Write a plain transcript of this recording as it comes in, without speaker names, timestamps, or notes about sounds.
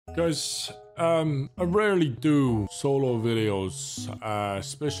Guys, I rarely do solo videos,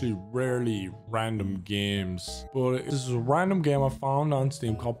 especially rarely random games. But this is a random game I found on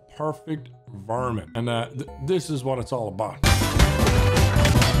Steam called Perfect Vermin. And this is what it's all about.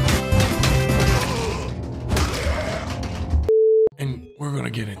 And we're gonna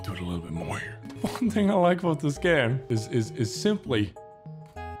get into it a little bit more here. One thing I like about this game is simply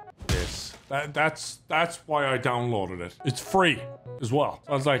this. That's why I downloaded it. It's free as well.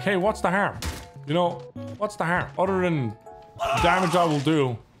 So I was like, hey, what's the harm? You know, what's the harm? Other than the damage I will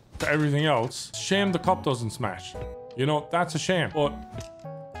do to everything else. Shame the cup doesn't smash. You know, that's a shame. But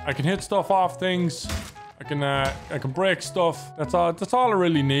I can hit stuff off things. I can break stuff. That's all I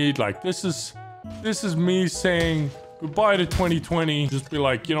really need. Like this is me saying goodbye to 2020. Just be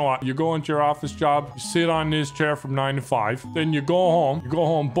like, you know what? You go into your office job, you sit on this chair from 9 to 5, then you go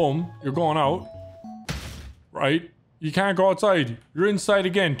home, boom, you're going out, right? You can't go outside. You're inside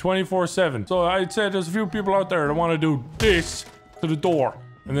again, 24/7. So I'd say there's a few people out there that want to do this to the door,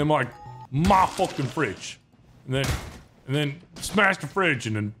 and then like, my fucking fridge, and then smash the fridge,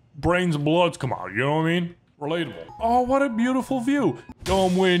 and then brains and bloods come out. You know what I mean? Relatable. Oh, what a beautiful view.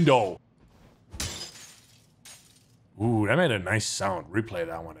 Dumb window. Ooh, that made a nice sound. Replay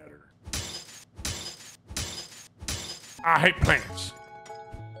that one, editor. I hate plants.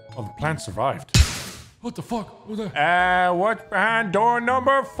 Oh, the plant survived. What the fuck? What was that? What's behind door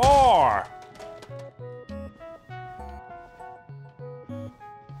number 4?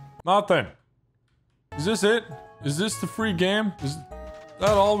 Nothing. Is this it? Is this the free game? Is that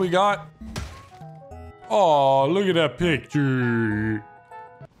all we got? Oh, look at that picture.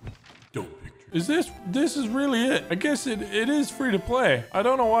 Is this is really it? I guess it is free to play. I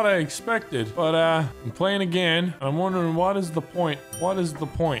don't know what I expected, but I'm playing again. I'm wondering what is the point? What is the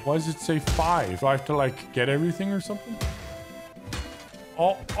point? Why does it say 5? Do I have to like get everything or something?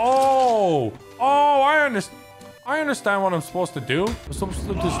 Oh, I understand what I'm supposed to do. I'm supposed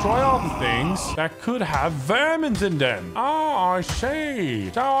to destroy all the things that could have vermins in them. Oh, I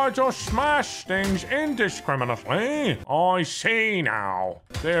see. So I just smash things indiscriminately. I see now.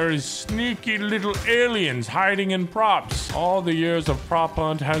 There's sneaky little aliens hiding in props. All the years of prop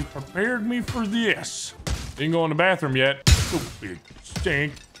hunt has prepared me for this. Didn't go in the bathroom yet. Stupid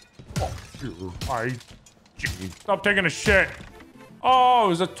stink. Oh, your hygiene. Stop taking a shit. Oh,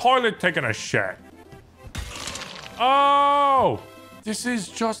 there's a toilet taking a shit. Oh, this is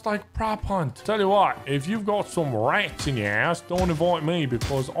just like prop hunt. Tell you what, if you've got some rats in your house, don't invite me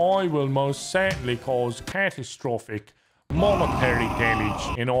because I will most certainly cause catastrophic monetary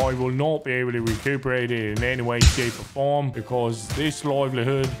damage and I will not be able to recuperate it in any way, shape or form because this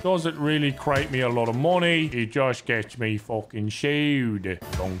livelihood doesn't really create me a lot of money. It just gets me fucking shooed.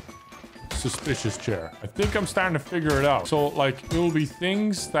 Suspicious chair. I think I'm starting to figure it out. So like there will be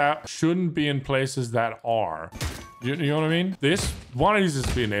things that shouldn't be in places that are. You know what I mean? One of these is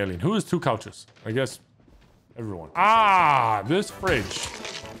being an alien. Who has 2 couches? I guess everyone. Ah, this fridge.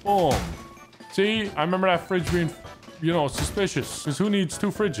 Boom. See, I remember that fridge being, you know, suspicious. Because who needs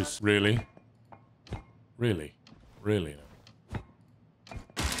 2 fridges? Really? Really? Really?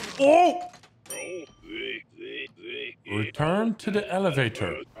 Oh! Return to the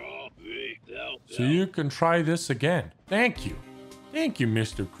elevator. So you can try this again. Thank you. Thank you,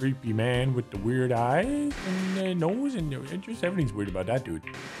 Mr. Creepy Man with the weird eyes and the nose and just everything's weird about that dude.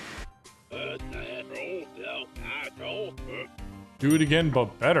 Do it again,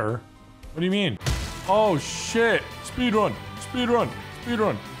 but better. What do you mean? Oh shit! Speed run! Speed run! Speed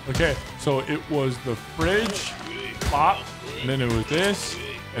run! Okay, so it was the fridge, pop, and then it was this,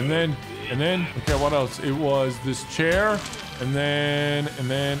 and then okay, what else? It was this chair, and then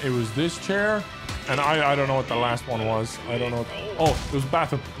it was this chair. And I don't know what the last one was. I don't know. Oh, it was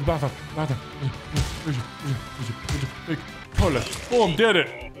bathroom. Bathroom. Big toilet. Boom, did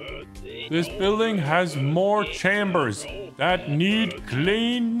it. This building has more chambers that need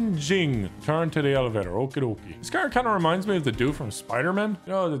cleansing. Turn to the elevator. Okie dokie. This guy kind of reminds me of the dude from Spider-Man.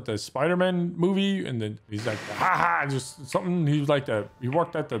 You know, the Spider-Man movie. And then he's like, haha, just something. He was like he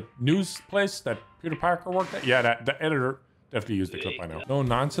worked at the news place that Peter Parker worked at. Yeah, the editor. Definitely use the clip by now. No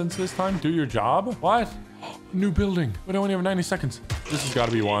nonsense this time. Do your job. What? New building. We only have 90 seconds. This has got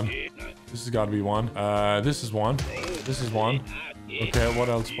to be one. This has got to be one. This is one. This is one. Okay, what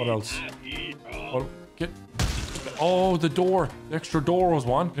else? What else? What? Oh, the door. The extra door was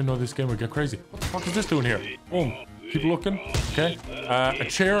one. Didn't know this game would get crazy. What the fuck is this doing here? Boom. Keep looking. Okay. A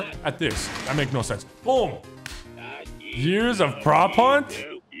chair at this. That makes no sense. Boom. Years of prop hunt?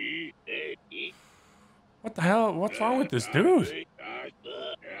 What the hell? What's wrong with this dude?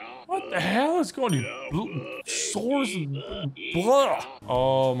 What the hell is going on? Sores and blah.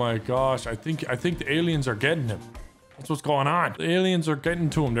 Oh my gosh. I think the aliens are getting him. That's what's going on. The aliens are getting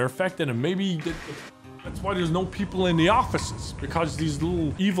to him. They're affecting him. Maybe that's why there's no people in the offices, because these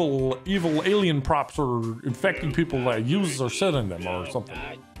little evil alien props are infecting people that use or sit in them or something.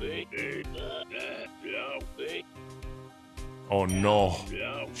 Oh no.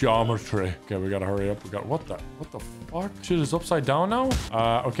 Geometry. Okay, we gotta hurry up. We got what the fuck? Shit is upside down now?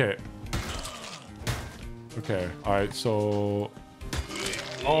 Okay. Okay, alright, so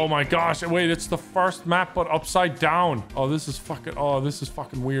oh my gosh, wait, it's the first map but upside down. Oh, this is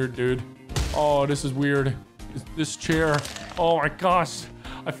fucking weird, dude. Oh, this is weird. This chair. Oh my gosh.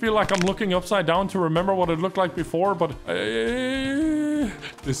 I feel like I'm looking upside down to remember what it looked like before, but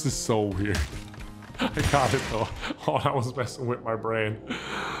this is so weird. I got it though. Oh, that was messing with my brain.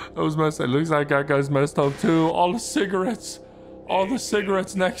 That was messing. It looks like that guy's messed up too. All the cigarettes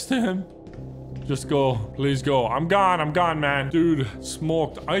next to him. Just go. Please go. I'm gone, man. Dude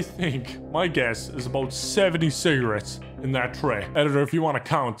smoked, I think, my guess is about 70 cigarettes in that tray. Editor, if you want to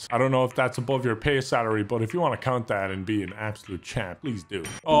count, I don't know if that's above your pay salary, but if you want to count that and be an absolute champ, please do.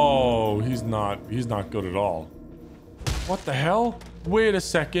 Oh, he's not good at all. What the hell? Wait a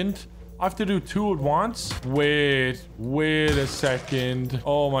second. I have to do two at once? Wait a second.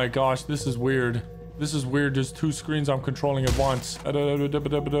 Oh my gosh, this is weird. This is weird. There's two screens I'm controlling at once.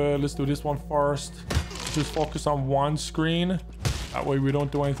 Let's do this one first. Just focus on one screen. That way we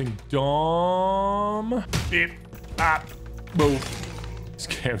don't do anything dumb. Beep. Ah. Boom. This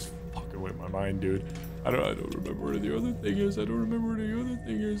game's fucking with my mind, dude. I don't remember where the other thing is. I don't remember where the other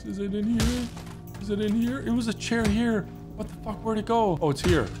thing is. Is it in here? Is it in here? It was a chair here. What the fuck? Where'd it go? Oh, it's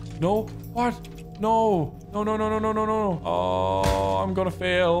here. No. What? No. No. Oh, I'm gonna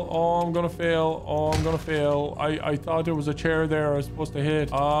fail. Oh, I'm gonna fail. I thought there was a chair there I was supposed to hit.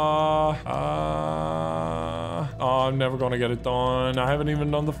 Oh, I'm never gonna get it done. I haven't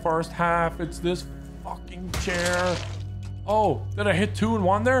even done the first half. It's this fucking chair. Oh, did I hit 2 and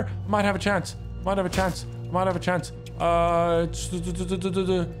 1 there? I might have a chance.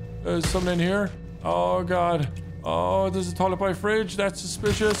 Something in here. Oh, God. Oh, there's a toilet by fridge. That's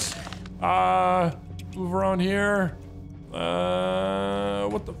suspicious. Move around here.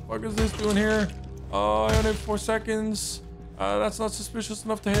 What the fuck is this doing here? Oh, I only have 4 seconds. That's not suspicious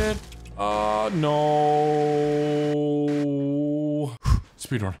enough to hit. No.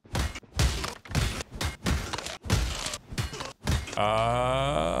 Speedrun.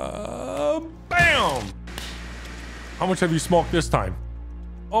 Bam! How much have you smoked this time?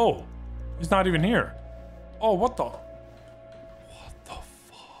 Oh, he's not even here. Oh, what the fuck?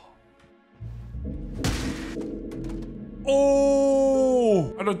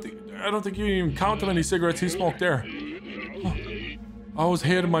 Oh! I don't think you can even count how many cigarettes he smoked there. Oh, I was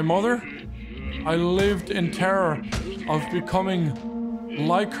hated my mother. I lived in terror of becoming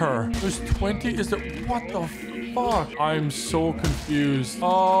like her. There's 20. Is there? What the fuck? I'm so confused.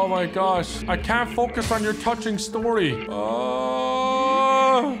 Oh my gosh. I can't focus on your touching story.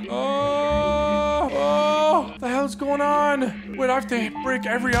 What the hell's going on? Wait, I have to break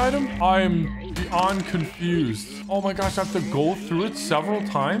every item? I'm beyond confused. Oh my gosh, I have to go through it several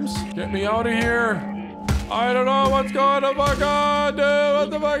times? Get me out of here. I don't know what's going on. Oh my god, dude. What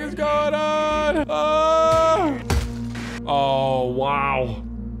the fuck is going on? Oh, wow.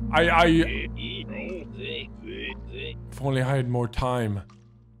 If only I had more time.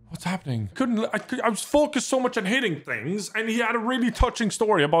 What's happening? I was focused so much on hitting things, and he had a really touching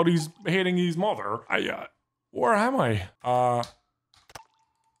story about he's hating his mother. Where am I? Oh,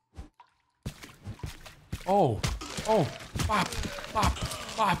 bop.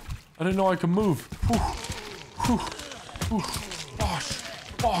 I didn't know I could move.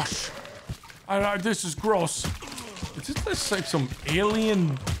 Bosh. This is gross. Is this like some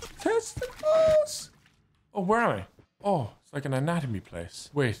alien testicles? Oh, where am I? Oh, it's like an anatomy place.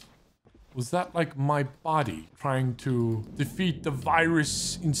 Wait, was that like my body trying to defeat the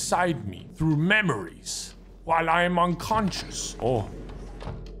virus inside me through memories while I am unconscious? Oh.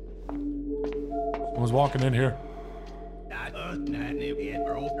 Someone's walking in here.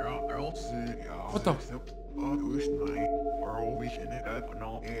 What the?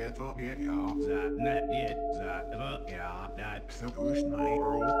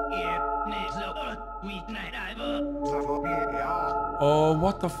 Oh,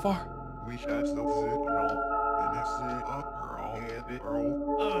 what the fuck?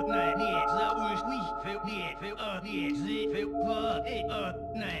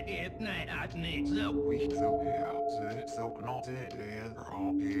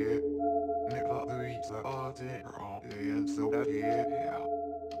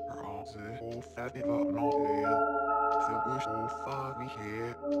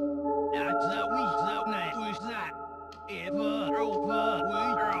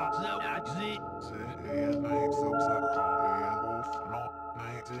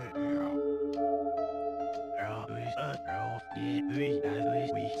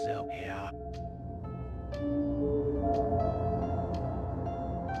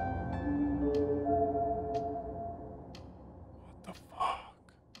 What the fuck?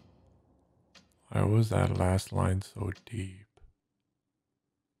 Why was that last line so deep?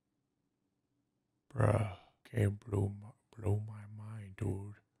 Bruh, game blew my mind,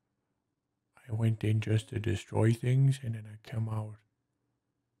 dude. I went in just to destroy things and then I come out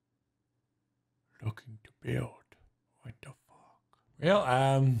looking to build. What the fuck? Well,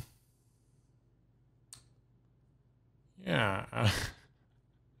 yeah.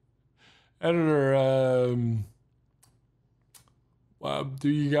 Editor, do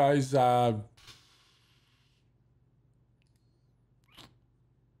you guys,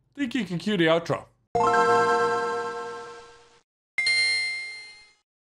 think you can cue the outro?